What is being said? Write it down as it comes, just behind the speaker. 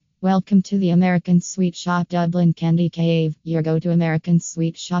Welcome to the American Sweet Shop Dublin Candy Cave. Your go-to American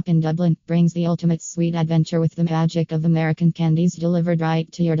sweet shop in Dublin brings the ultimate sweet adventure with the magic of American candies delivered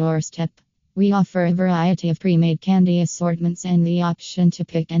right to your doorstep. We offer a variety of pre-made candy assortments and the option to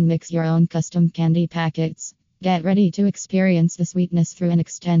pick and mix your own custom candy packets. Get ready to experience the sweetness through an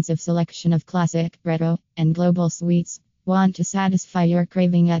extensive selection of classic, retro, and global sweets. Want to satisfy your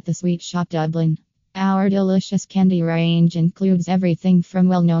craving at the Sweet Shop Dublin? Our delicious candy range includes everything from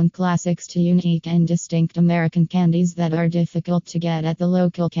well-known classics to unique and distinct American candies that are difficult to get at the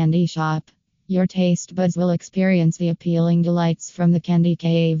local candy shop. Your taste buds will experience the appealing delights from the Candy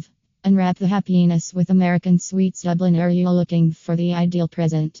Cave. Unwrap the happiness with American Sweets Dublin. Are you looking for the ideal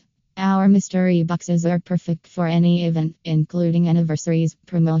present? Our mystery boxes are perfect for any event, including anniversaries,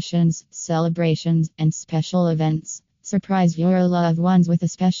 promotions, celebrations, and special events. Surprise your loved ones with a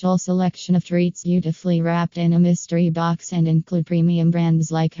special selection of treats beautifully wrapped in a mystery box and include premium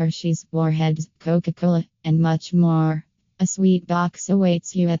brands like Hershey's, Warheads, Coca-Cola, and much more. A sweet box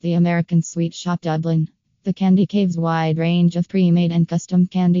awaits you at the American Sweet Shop Dublin. The Candy Cave's wide range of pre-made and custom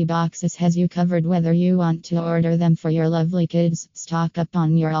candy boxes has you covered whether you want to order them for your lovely kids, stock up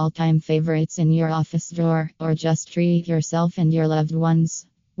on your all-time favorites in your office drawer, or just treat yourself and your loved ones.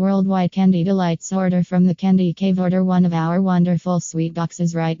 Worldwide Candy Delights. Order from the Candy Cave. Order one of our wonderful sweet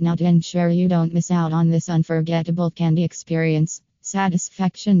boxes right now to ensure you don't miss out on this unforgettable candy experience.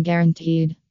 Satisfaction guaranteed.